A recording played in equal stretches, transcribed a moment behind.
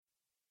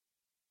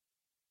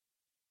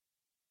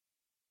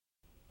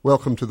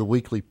Welcome to the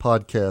weekly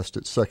podcast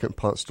at Second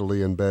Ponce de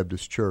Leon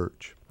Baptist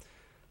Church.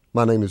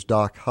 My name is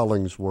Doc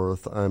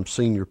Hollingsworth. I'm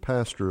senior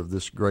pastor of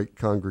this great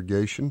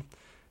congregation,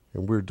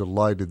 and we're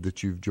delighted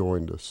that you've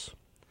joined us.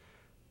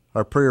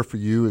 Our prayer for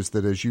you is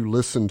that as you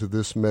listen to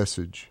this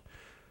message,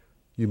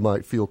 you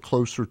might feel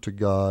closer to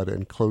God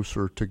and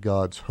closer to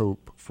God's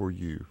hope for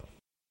you.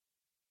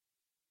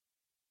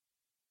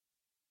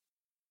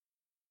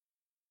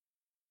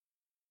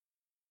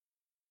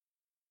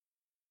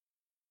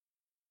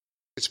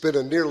 It's been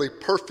a nearly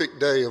perfect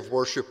day of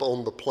worship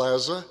on the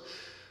plaza,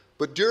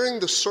 but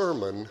during the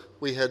sermon,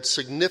 we had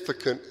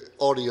significant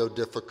audio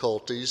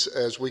difficulties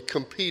as we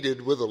competed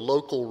with a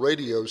local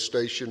radio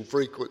station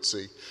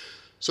frequency.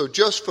 So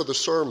just for the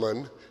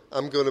sermon,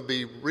 I'm going to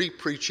be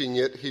re-preaching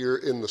it here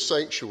in the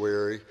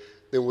sanctuary,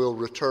 then we'll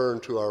return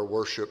to our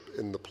worship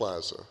in the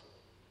plaza.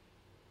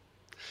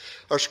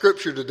 Our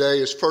scripture today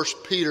is 1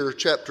 Peter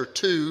chapter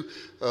 2,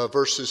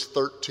 verses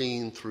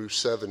 13 through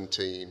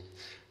 17.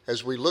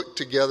 As we look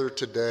together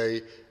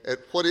today at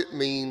what it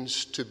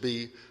means to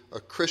be a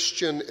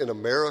Christian in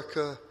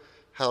America,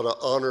 how to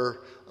honor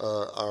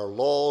our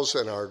laws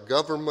and our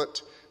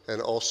government, and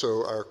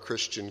also our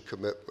Christian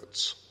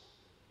commitments.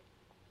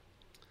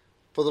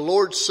 For the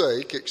Lord's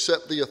sake,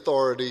 accept the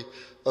authority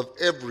of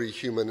every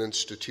human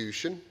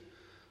institution,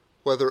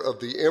 whether of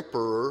the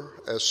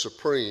emperor as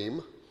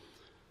supreme,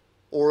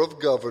 or of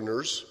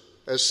governors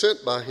as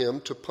sent by him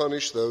to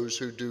punish those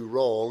who do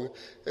wrong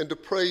and to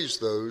praise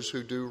those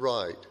who do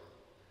right.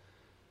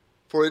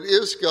 For it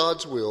is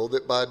God's will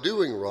that by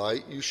doing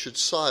right you should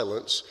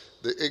silence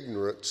the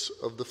ignorance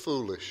of the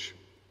foolish.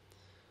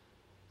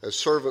 As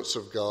servants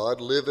of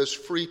God, live as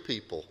free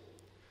people,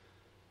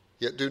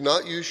 yet do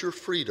not use your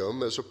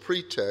freedom as a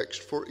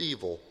pretext for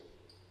evil.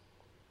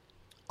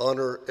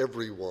 Honor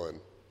everyone.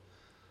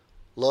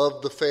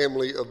 Love the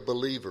family of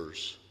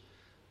believers.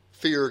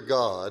 Fear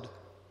God.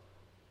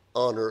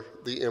 Honor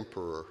the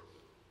emperor.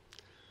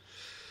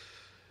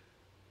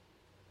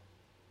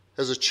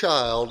 As a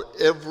child,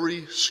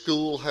 every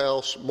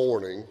schoolhouse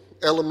morning,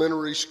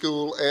 elementary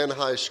school and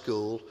high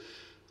school,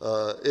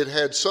 it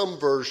had some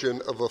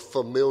version of a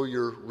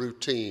familiar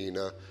routine,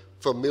 a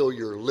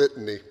familiar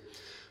litany.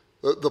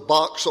 The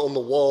box on the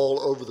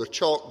wall over the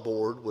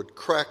chalkboard would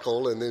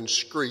crackle and then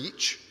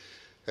screech,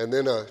 and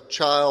then a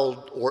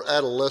child or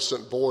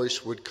adolescent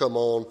voice would come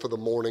on for the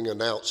morning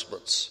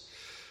announcements.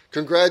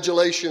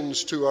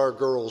 Congratulations to our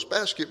girls'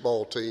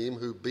 basketball team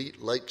who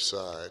beat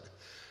Lakeside.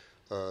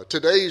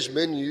 Today's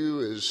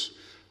menu is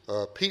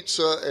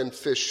pizza and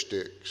fish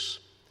sticks.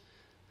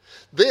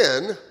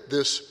 Then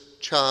this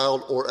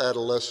child or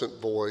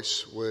adolescent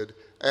voice would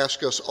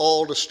ask us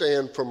all to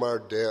stand from our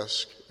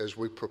desk as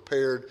we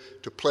prepared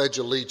to pledge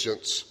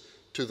allegiance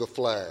to the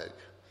flag.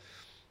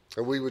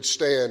 And we would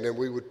stand and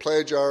we would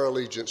pledge our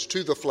allegiance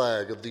to the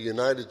flag of the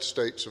United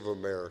States of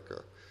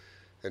America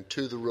and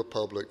to the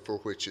republic for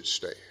which it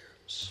stands.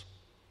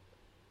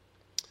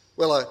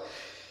 Well,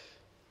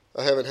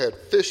 I haven't had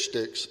fish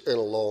sticks in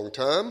a long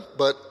time,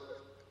 but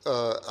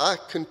I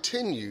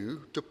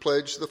continue to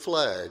pledge the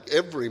flag.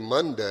 Every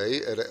Monday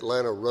at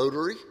Atlanta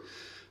Rotary,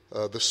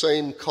 the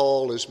same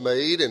call is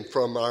made, and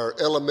from our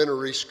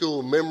elementary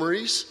school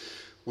memories,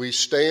 we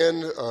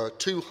stand,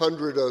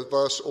 200 of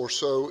us or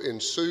so in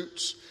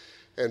suits,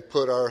 and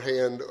put our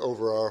hand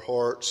over our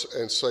hearts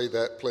and say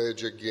that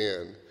pledge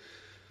again.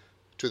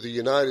 To the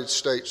United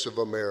States of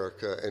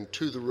America and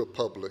to the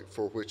republic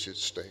for which it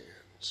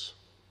stands.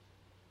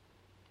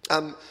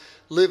 I'm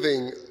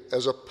living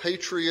as a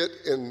patriot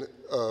in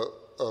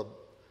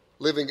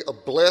living a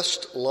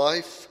blessed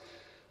life,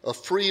 a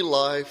free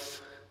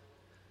life,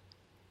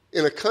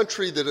 in a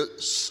country that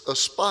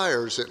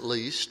aspires at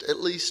least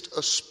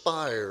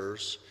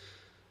aspires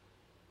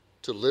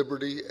to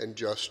liberty and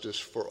justice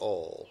for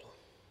all.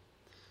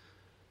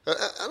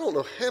 I don't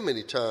know how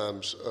many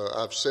times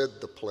I've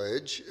said the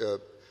pledge,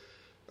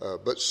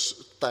 but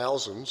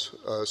thousands,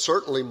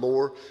 certainly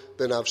more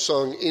than I've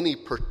sung any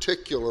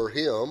particular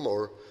hymn,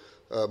 or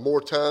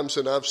more times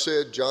than I've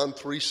said John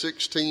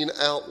 3:16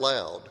 out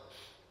loud.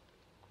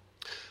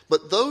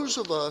 But those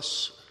of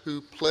us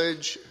who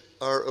pledge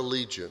our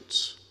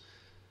allegiance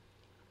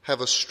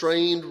have a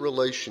strained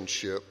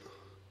relationship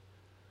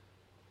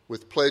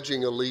with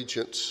pledging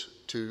allegiance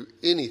to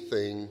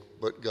anything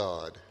but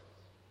God.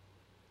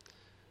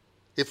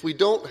 If we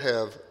don't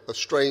have a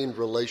strained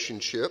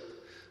relationship,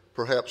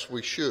 perhaps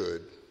we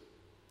should.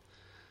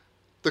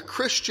 The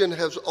Christian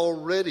has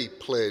already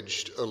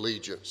pledged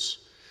allegiance.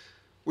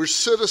 We're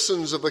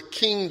citizens of a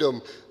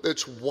kingdom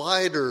that's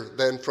wider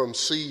than from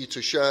sea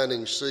to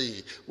shining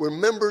sea. We're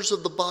members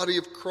of the body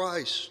of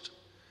Christ.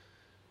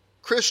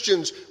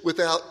 Christians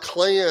without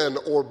clan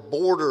or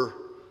border,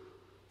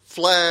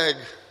 flag.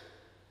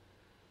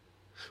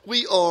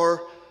 We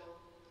are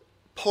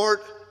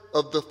part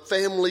of the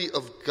family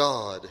of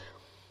God.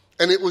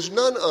 And it was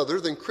none other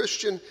than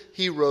Christian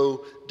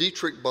hero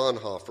Dietrich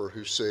Bonhoeffer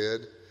who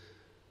said,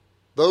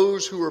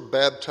 "Those who are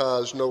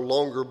baptized no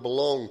longer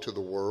belong to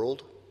the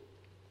world,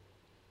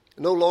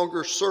 no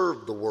longer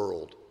serve the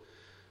world,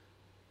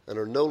 and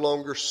are no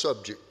longer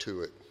subject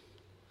to it.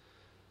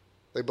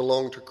 They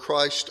belong to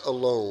Christ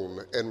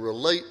alone and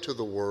relate to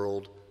the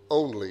world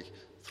only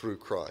through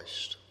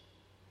Christ.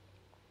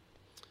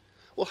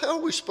 Well, how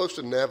are we supposed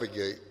to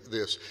navigate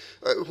this?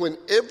 When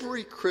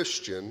every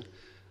Christian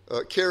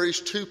carries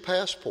two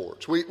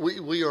passports.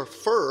 We are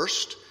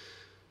first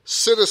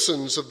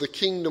citizens of the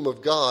kingdom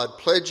of God,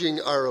 pledging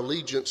our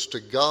allegiance to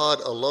God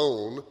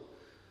alone.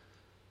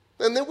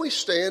 And then we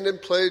stand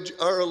and pledge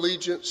our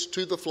allegiance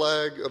to the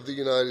flag of the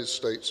United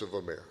States of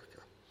America.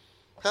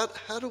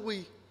 How do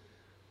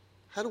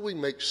we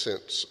make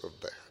sense of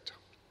that?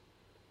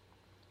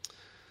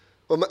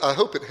 Well, I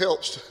hope it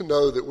helps to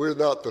know that we're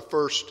not the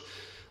first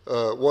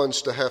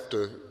ones to have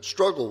to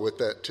struggle with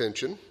that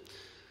tension.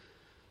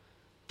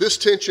 This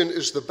tension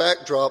is the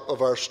backdrop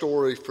of our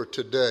story for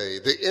today.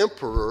 The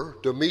emperor,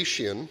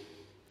 Domitian,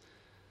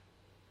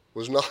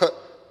 was not,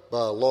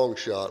 by a long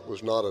shot,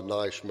 was not a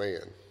nice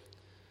man.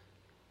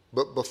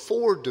 But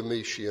before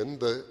Domitian,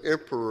 the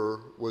emperor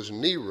was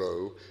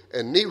Nero,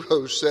 and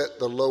Nero set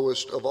the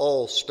lowest of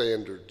all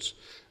standards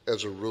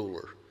as a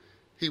ruler.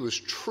 He was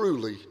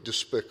truly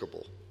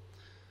despicable.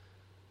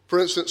 For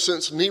instance,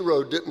 since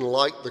Nero didn't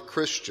like the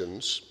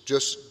Christians,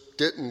 just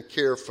didn't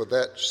care for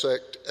that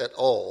sect at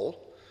all,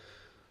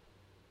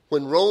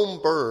 when Rome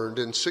burned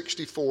in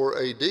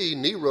 64 AD,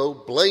 Nero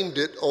blamed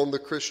it on the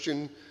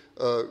Christian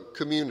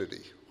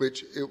community,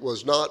 which it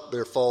was not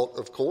their fault,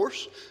 of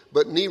course,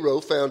 but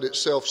Nero found it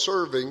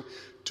self-serving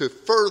to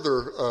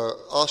further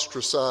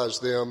ostracize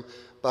them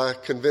by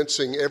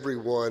convincing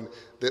everyone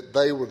that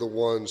they were the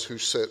ones who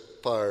set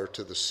fire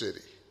to the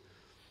city.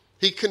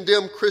 He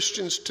condemned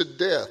Christians to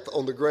death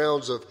on the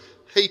grounds of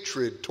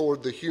hatred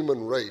toward the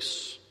human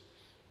race.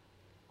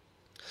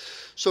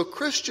 So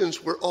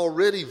Christians were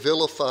already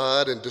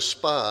vilified and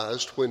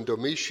despised when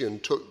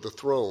Domitian took the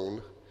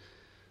throne.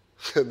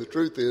 And the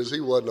truth is, he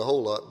wasn't a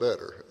whole lot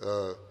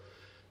better.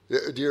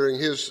 During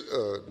his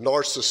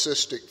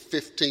narcissistic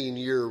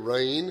 15-year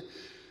reign,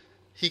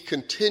 he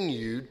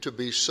continued to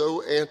be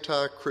so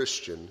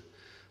anti-Christian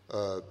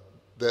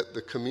that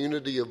the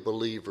community of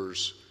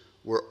believers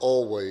were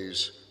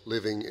always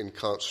living in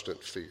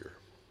constant fear.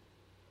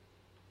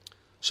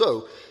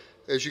 So,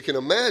 as you can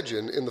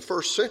imagine, in the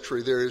first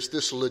century, there is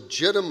this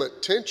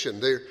legitimate tension.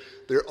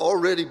 They're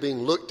already being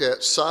looked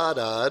at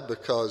side-eyed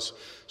because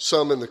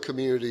some in the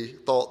community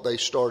thought they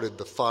started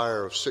the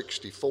fire of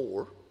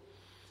 64.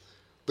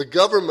 The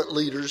government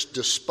leaders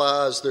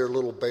despised their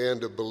little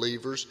band of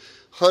believers,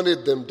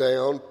 hunted them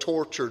down,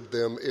 tortured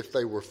them if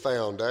they were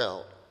found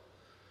out.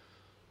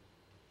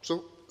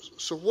 So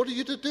what are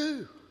you to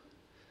do?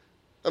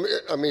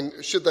 I mean,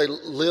 should they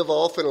live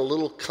off in a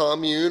little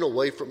commune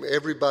away from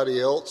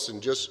everybody else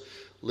and just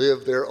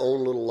live their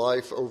own little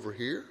life over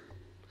here?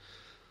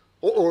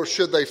 Or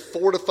should they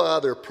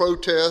fortify their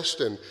protest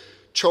and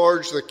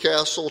charge the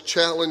castle,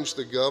 challenge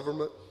the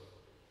government?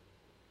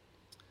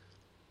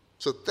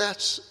 So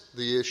that's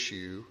the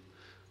issue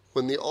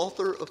when the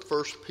author of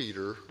 1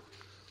 Peter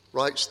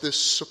writes this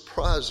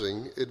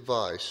surprising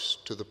advice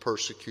to the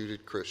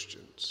persecuted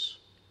Christians.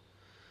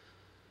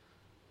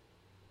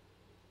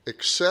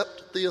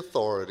 Accept the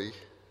authority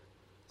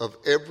of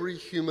every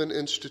human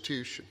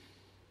institution,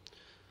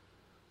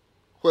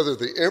 whether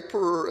the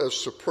emperor as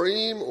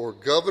supreme or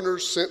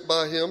governors sent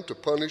by him to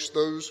punish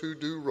those who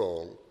do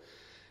wrong.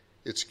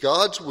 It's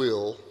God's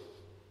will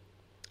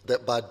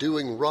that by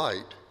doing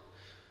right,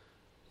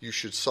 you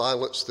should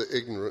silence the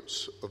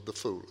ignorance of the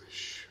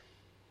foolish.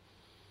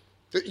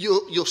 That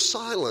you'll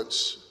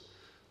silence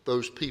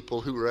those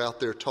people who are out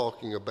there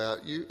talking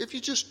about you if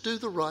you just do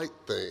the right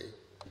thing.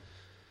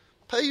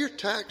 Pay your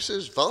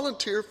taxes,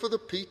 volunteer for the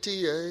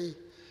PTA,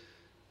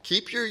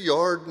 keep your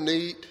yard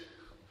neat,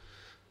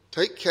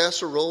 take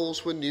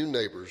casseroles when new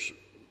neighbors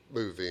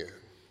move in.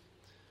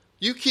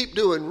 You keep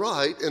doing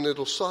right and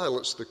it'll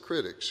silence the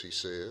critics, he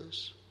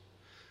says.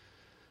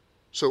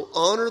 So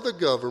honor the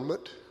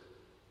government,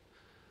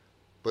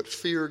 but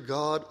fear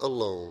God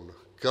alone.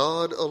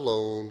 God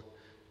alone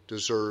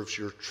deserves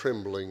your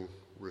trembling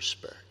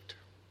respect.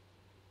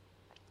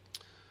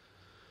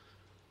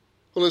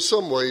 Well, in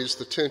some ways,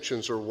 the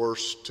tensions are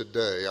worse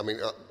today. I mean,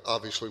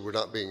 obviously, we're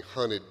not being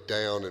hunted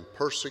down and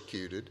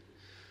persecuted,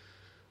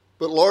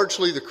 but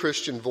largely the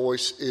Christian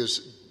voice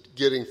is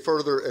getting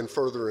further and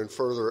further and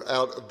further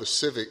out of the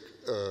civic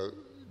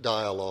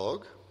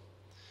dialogue.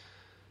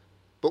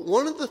 But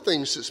one of the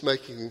things that's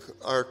making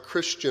our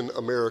Christian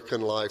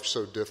American life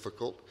so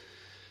difficult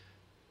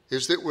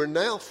is that we're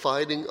now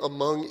fighting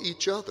among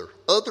each other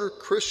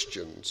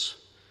Christians.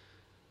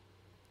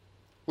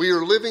 We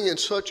are living in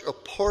such a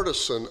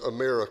partisan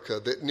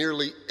America that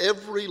nearly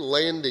every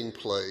landing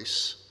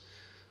place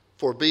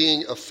for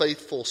being a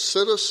faithful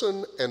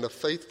citizen and a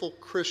faithful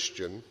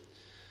Christian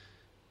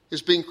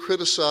is being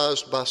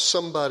criticized by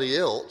somebody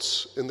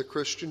else in the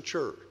Christian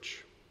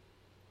church.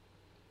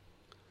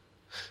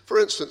 For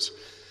instance,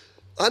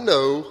 I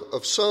know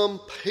of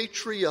some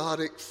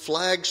patriotic,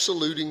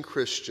 flag-saluting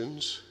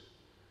Christians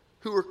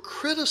who are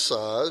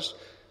criticized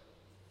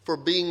for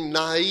being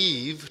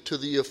naive to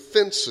the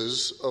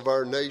offenses of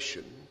our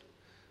nation,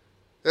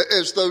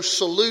 as though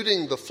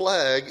saluting the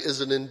flag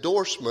is an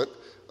endorsement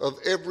of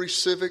every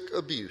civic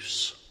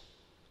abuse.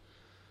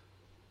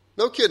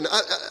 No kidding.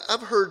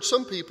 I've heard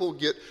some people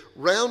get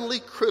roundly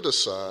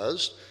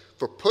criticized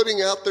for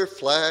putting out their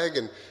flag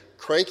and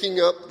cranking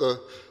up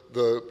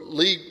the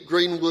Lee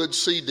Greenwood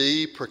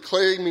CD,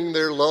 proclaiming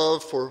their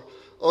love for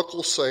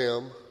Uncle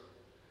Sam,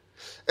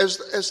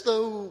 as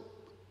though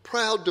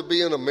proud to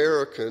be an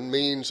American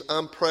means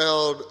I'm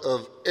proud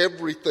of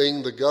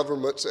everything the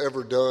government's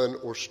ever done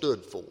or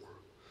stood for.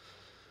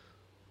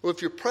 Well,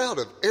 if you're proud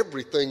of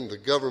everything the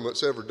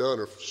government's ever done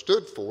or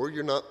stood for,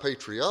 you're not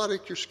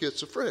patriotic, you're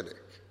schizophrenic.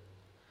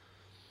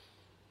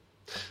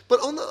 But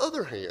on the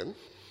other hand,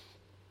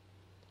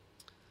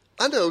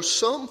 I know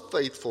some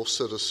faithful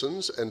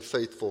citizens and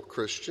faithful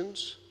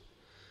Christians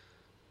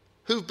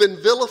who've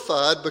been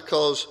vilified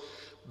because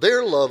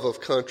their love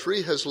of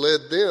country has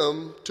led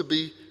them to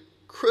be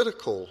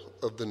critical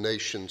of the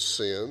nation's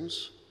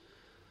sins.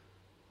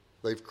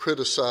 They've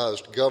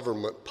criticized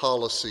government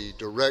policy,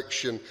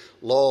 direction,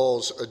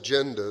 laws,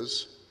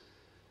 agendas,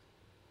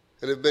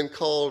 and have been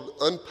called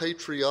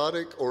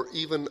unpatriotic or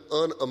even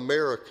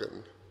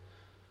un-American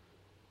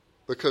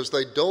because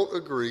they don't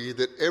agree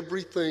that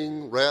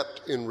everything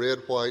wrapped in red,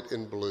 white,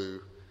 and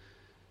blue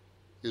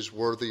is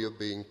worthy of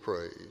being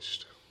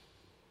praised.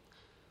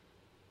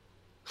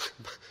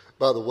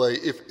 By the way,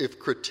 if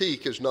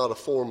critique is not a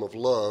form of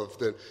love,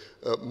 then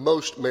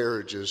most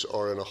marriages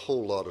are in a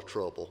whole lot of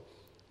trouble.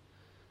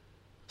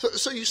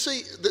 So you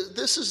see,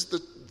 this is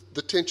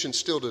the tension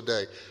still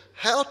today.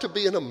 How to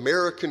be an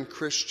American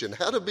Christian,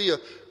 how to be a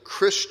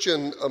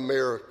Christian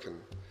American.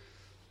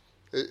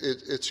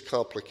 It's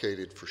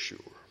complicated for sure.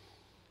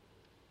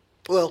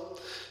 Well,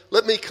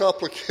 let me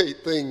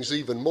complicate things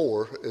even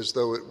more, as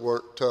though it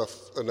weren't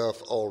tough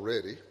enough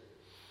already.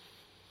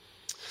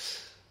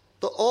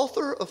 The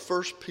author of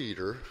 1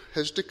 Peter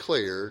has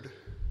declared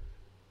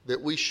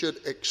that we should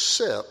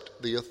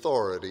accept the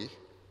authority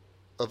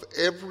of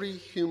every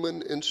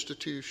human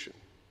institution.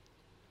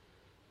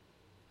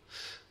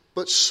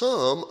 But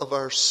some of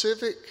our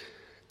civic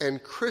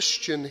and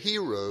Christian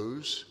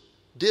heroes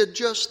did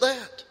just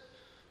that.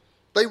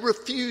 They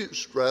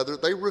refused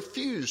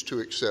to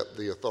accept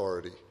the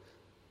authority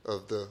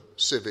of the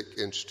civic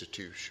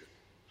institution.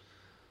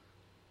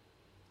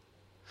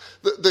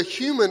 The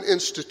human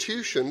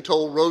institution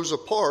told Rosa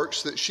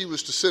Parks that she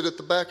was to sit at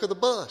the back of the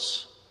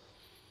bus.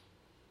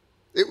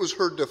 It was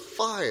her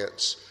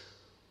defiance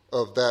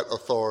of that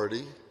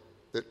authority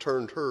that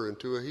turned her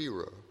into a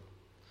hero.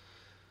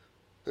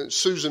 And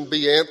Susan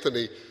B.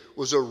 Anthony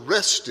was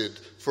arrested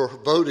for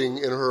voting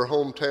in her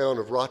hometown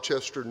of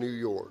Rochester, New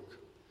York.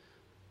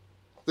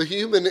 The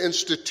human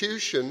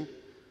institution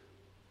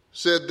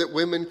said that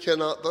women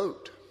cannot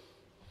vote.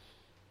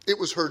 It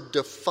was her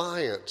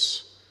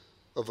defiance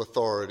of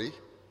authority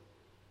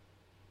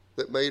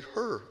that made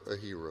her a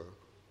hero.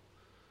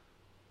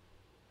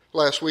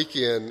 Last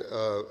weekend,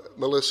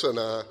 Melissa and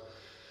I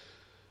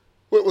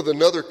went with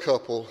another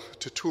couple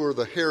to tour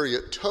the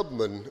Harriet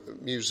Tubman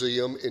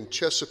Museum in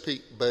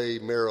Chesapeake Bay,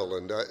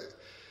 Maryland.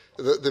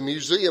 The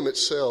museum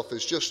itself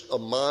is just a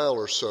mile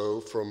or so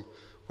from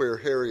where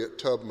Harriet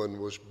Tubman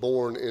was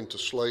born into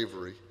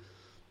slavery.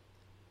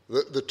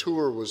 The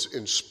tour was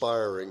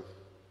inspiring.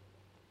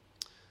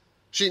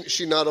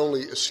 She not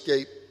only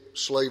escaped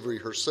slavery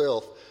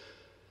herself,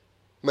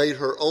 made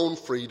her own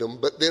freedom,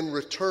 but then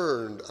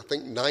returned, I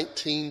think,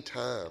 19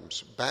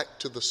 times back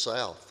to the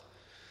South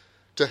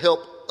to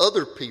help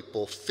other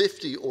people,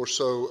 50 or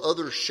so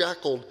other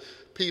shackled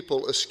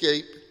people,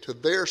 escape to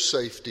their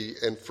safety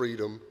and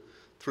freedom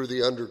through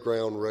the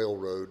Underground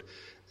Railroad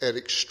at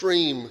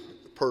extreme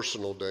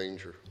personal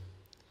danger.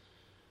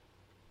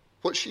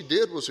 What she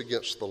did was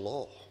against the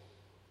law.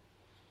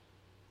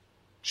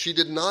 She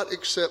did not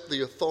accept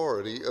the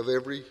authority of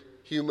every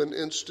human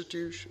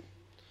institution.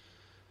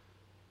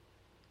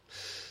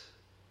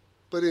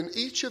 But in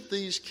each of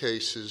these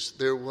cases,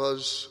 there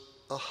was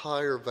a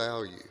higher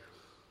value,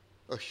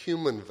 a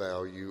human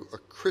value, a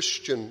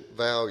Christian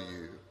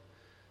value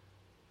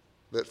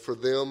that for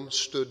them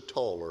stood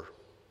taller.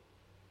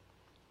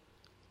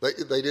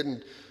 They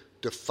didn't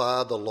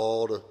defy the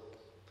law to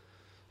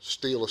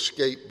steal a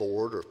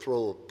skateboard or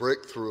throw a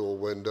brick through a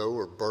window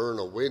or burn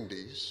a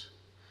Wendy's.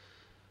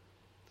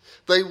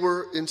 They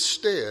were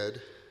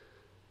instead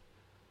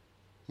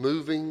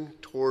moving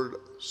toward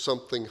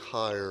something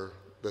higher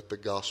that the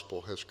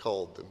gospel has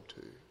called them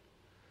to.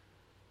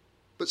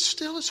 But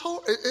still, it's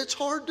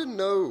hard to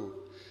know.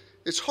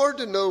 It's hard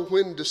to know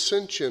when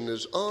dissension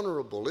is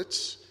honorable.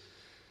 It's,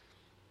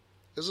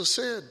 as I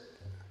said,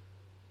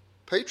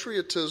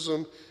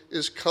 patriotism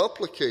is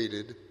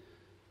complicated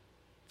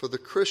for the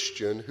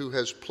Christian who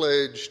has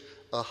pledged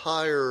a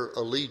higher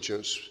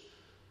allegiance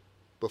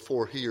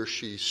before he or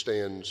she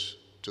stands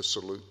to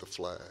salute the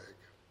flag.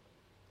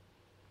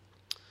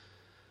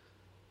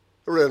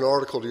 I read an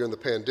article during the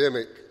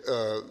pandemic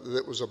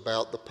that was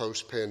about the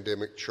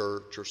post-pandemic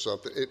church or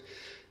something.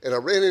 And I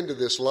ran into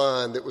this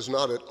line that was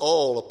not at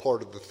all a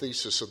part of the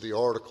thesis of the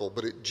article,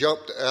 but it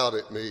jumped out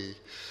at me.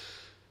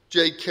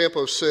 Jade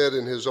Campos said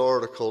in his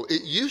article,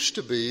 "It used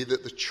to be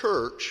that the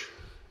church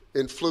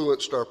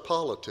influenced our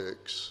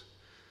politics,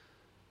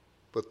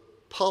 but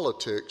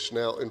politics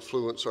now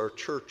influence our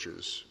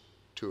churches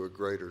to a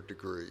greater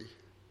degree.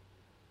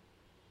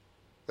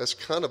 That's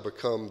kind of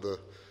become the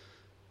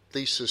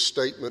thesis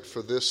statement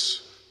for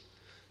this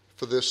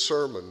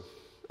sermon.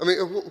 I mean,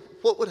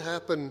 what would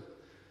happen?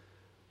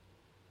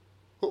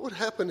 What would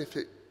happen if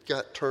it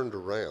got turned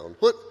around?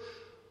 What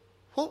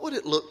would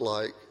it look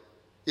like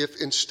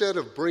if instead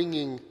of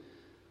bringing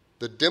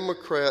the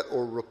Democrat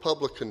or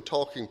Republican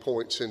talking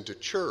points into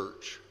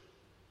church,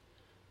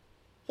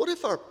 what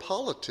if our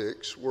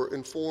politics were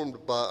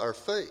informed by our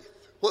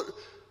faith?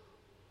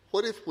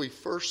 What if we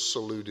first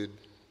saluted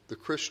the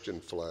Christian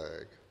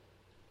flag?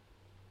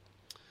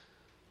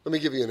 Let me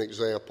give you an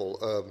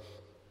example.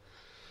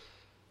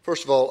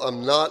 First of all,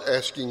 I'm not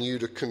asking you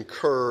to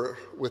concur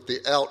with the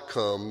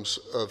outcomes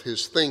of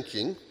his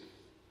thinking.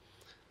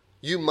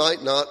 You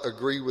might not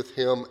agree with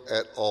him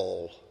at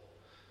all,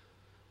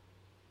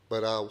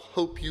 but I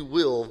hope you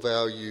will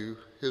value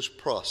his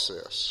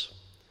process.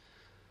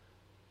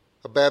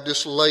 A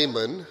Baptist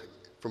layman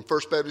from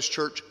First Baptist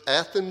Church,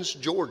 Athens,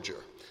 Georgia,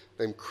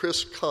 named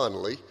Chris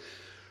Conley,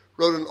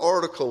 wrote an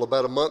article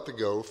about a month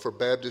ago for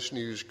Baptist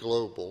News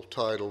Global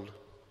titled,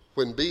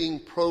 "When Being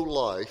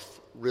Pro-Life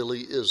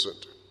Really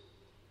Isn't: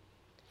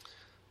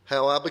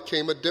 How I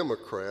Became a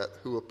Democrat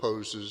Who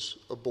Opposes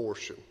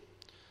Abortion."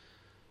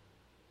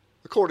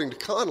 According to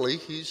Conley,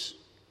 he's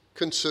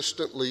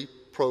consistently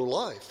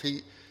pro-life.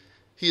 He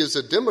is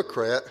a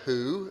Democrat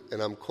who,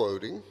 and I'm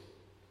quoting,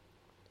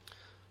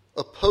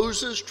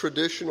 opposes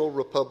traditional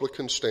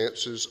Republican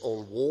stances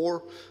on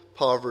war,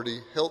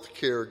 poverty, health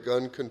care,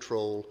 gun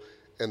control,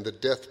 and the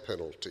death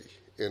penalty,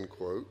 end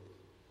quote,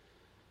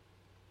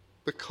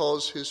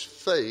 because his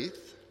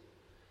faith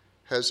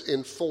has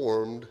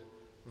informed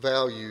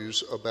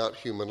values about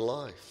human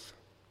life.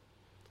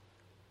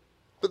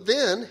 But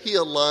then he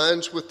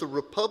aligns with the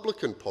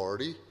Republican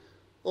Party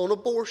on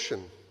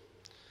abortion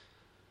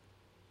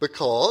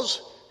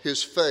because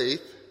his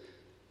faith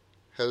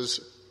has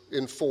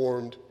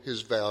informed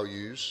his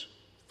values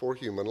for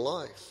human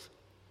life.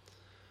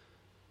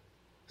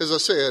 As I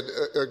said,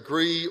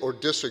 agree or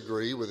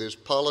disagree with his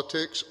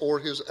politics or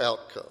his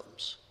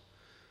outcomes.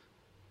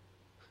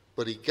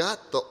 But he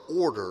got the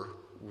order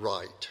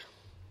right.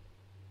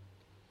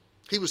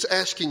 He was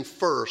asking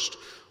first,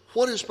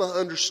 what is my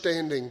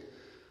understanding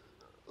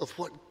of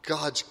what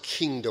God's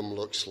kingdom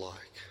looks like?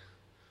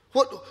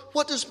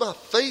 What does my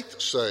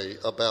faith say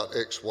about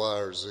X, Y,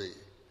 or Z?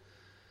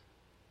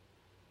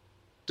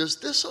 Does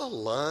this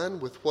align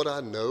with what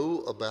I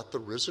know about the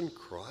risen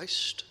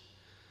Christ?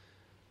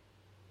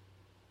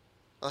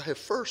 I have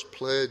first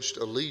pledged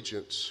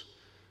allegiance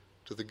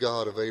to the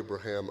God of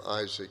Abraham,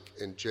 Isaac,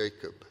 and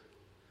Jacob.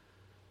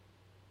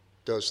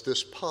 Does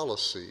this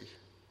policy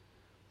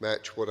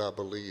match what I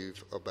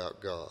believe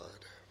about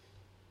God?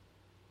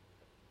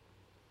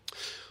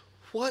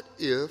 What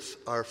if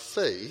our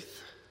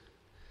faith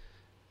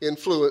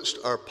influenced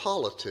our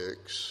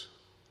politics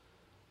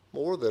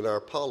more than our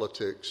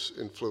politics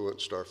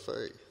influenced our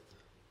faith?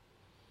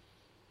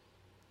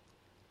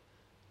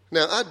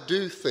 Now, I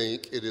do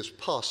think it is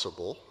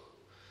possible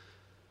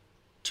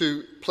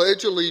to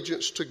pledge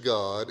allegiance to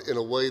God in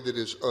a way that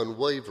is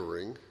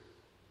unwavering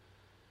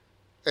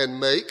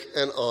and make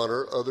and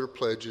honor other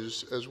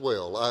pledges as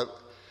well.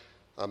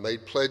 I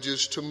made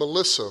pledges to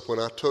Melissa when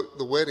I took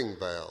the wedding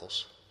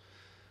vows.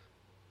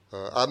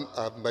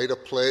 I've made a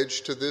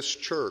pledge to this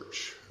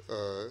church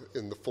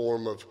in the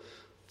form of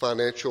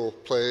financial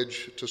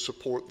pledge to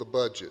support the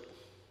budget.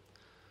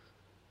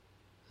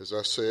 As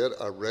I said,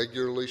 I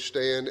regularly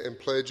stand and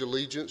pledge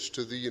allegiance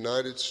to the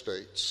United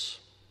States.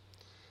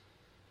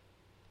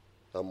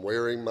 I'm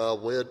wearing my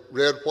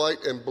red,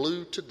 white, and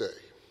blue today.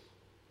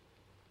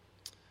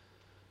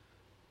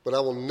 But I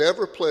will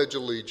never pledge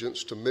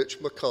allegiance to Mitch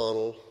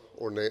McConnell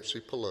or Nancy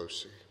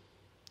Pelosi.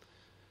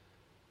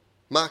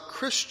 My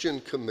Christian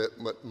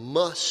commitment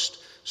must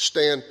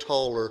stand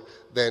taller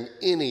than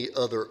any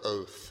other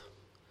oath,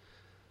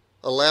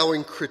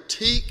 allowing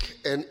critique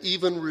and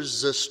even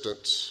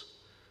resistance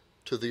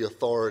to the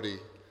authority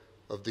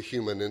of the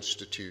human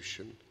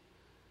institution,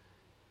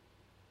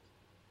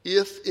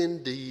 if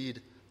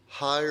indeed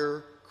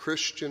higher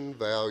Christian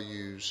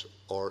values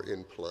are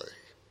in play.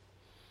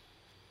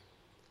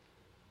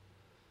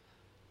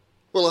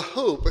 Well, I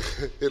hope,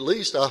 at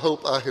least I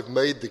hope I have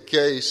made the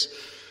case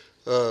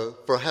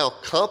for how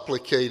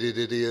complicated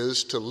it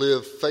is to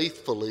live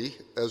faithfully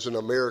as an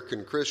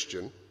American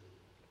Christian.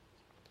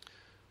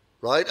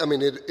 Right? I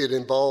mean, it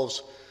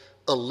involves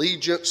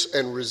allegiance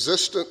and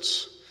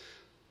resistance,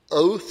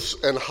 oaths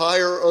and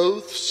higher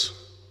oaths.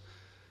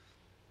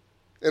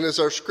 And as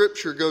our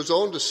scripture goes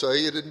on to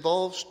say, it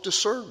involves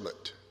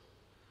discernment.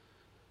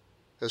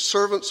 As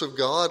servants of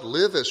God,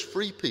 live as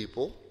free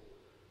people,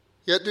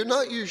 yet do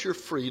not use your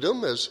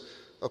freedom as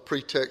a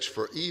pretext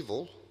for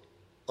evil.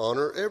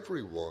 Honor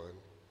everyone.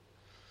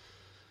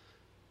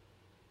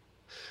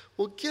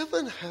 Well,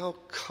 given how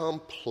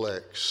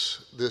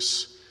complex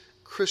this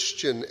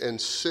Christian and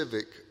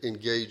civic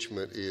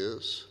engagement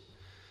is,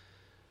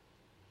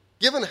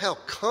 Given how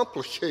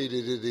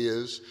complicated it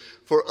is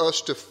for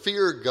us to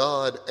fear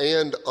God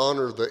and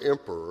honor the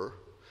emperor,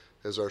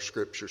 as our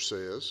scripture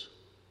says,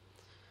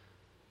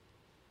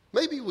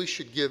 maybe we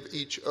should give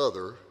each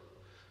other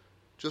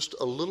just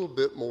a little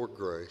bit more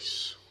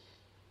grace.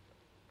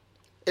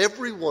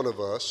 Every one of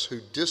us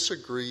who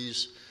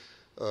disagrees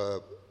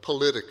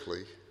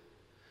politically,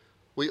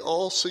 we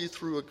all see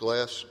through a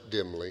glass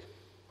dimly.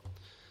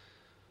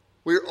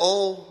 We're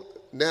all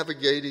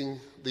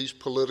navigating these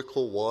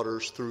political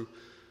waters through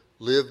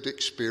lived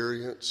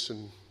experience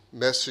and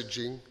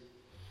messaging.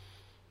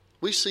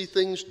 We see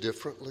things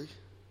differently.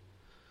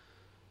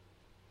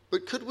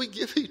 But could we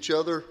give each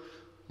other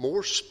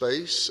more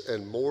space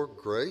and more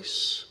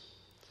grace?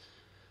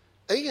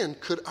 And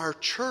could our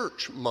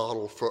church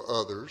model for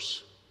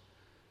others,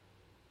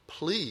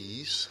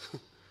 please,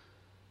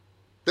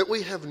 that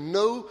we have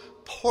no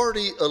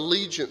party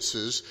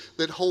allegiances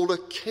that hold a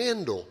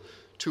candle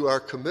to our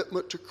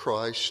commitment to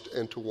Christ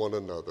and to one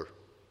another?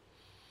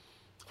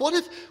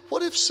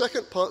 What if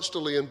Second Ponce de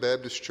Leon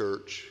Baptist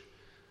Church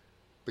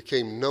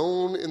became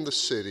known in the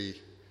city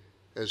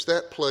as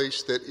that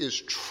place that is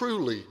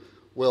truly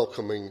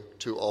welcoming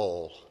to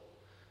all,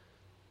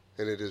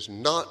 and it is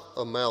not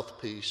a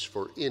mouthpiece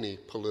for any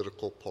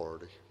political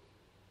party?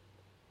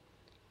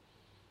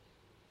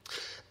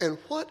 And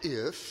what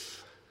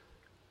if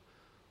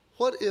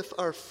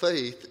our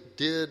faith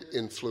did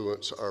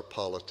influence our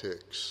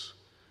politics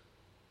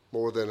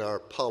more than our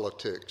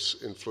politics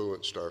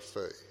influenced our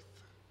faith?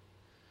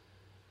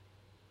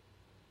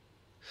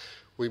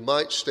 We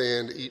might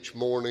stand each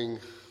morning,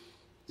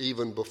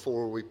 even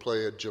before we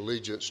pledge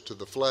allegiance to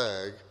the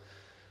flag,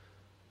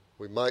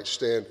 we might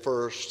stand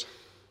first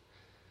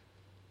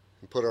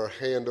and put our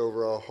hand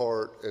over our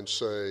heart and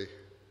say,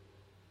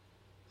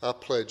 I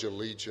pledge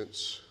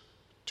allegiance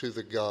to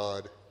the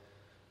God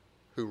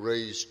who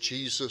raised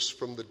Jesus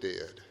from the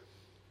dead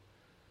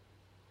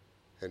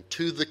and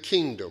to the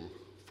kingdom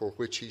for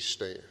which he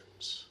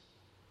stands.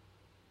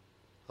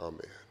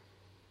 Amen.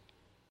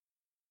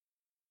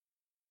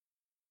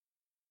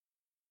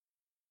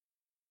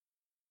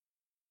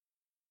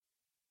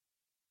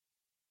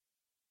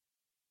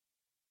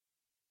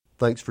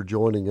 Thanks for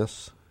joining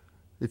us.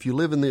 If you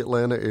live in the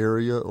Atlanta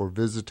area or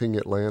visiting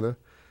Atlanta,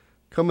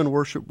 come and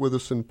worship with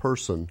us in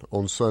person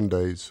on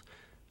Sundays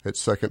at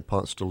Second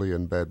Ponce de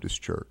Leon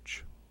Baptist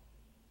Church.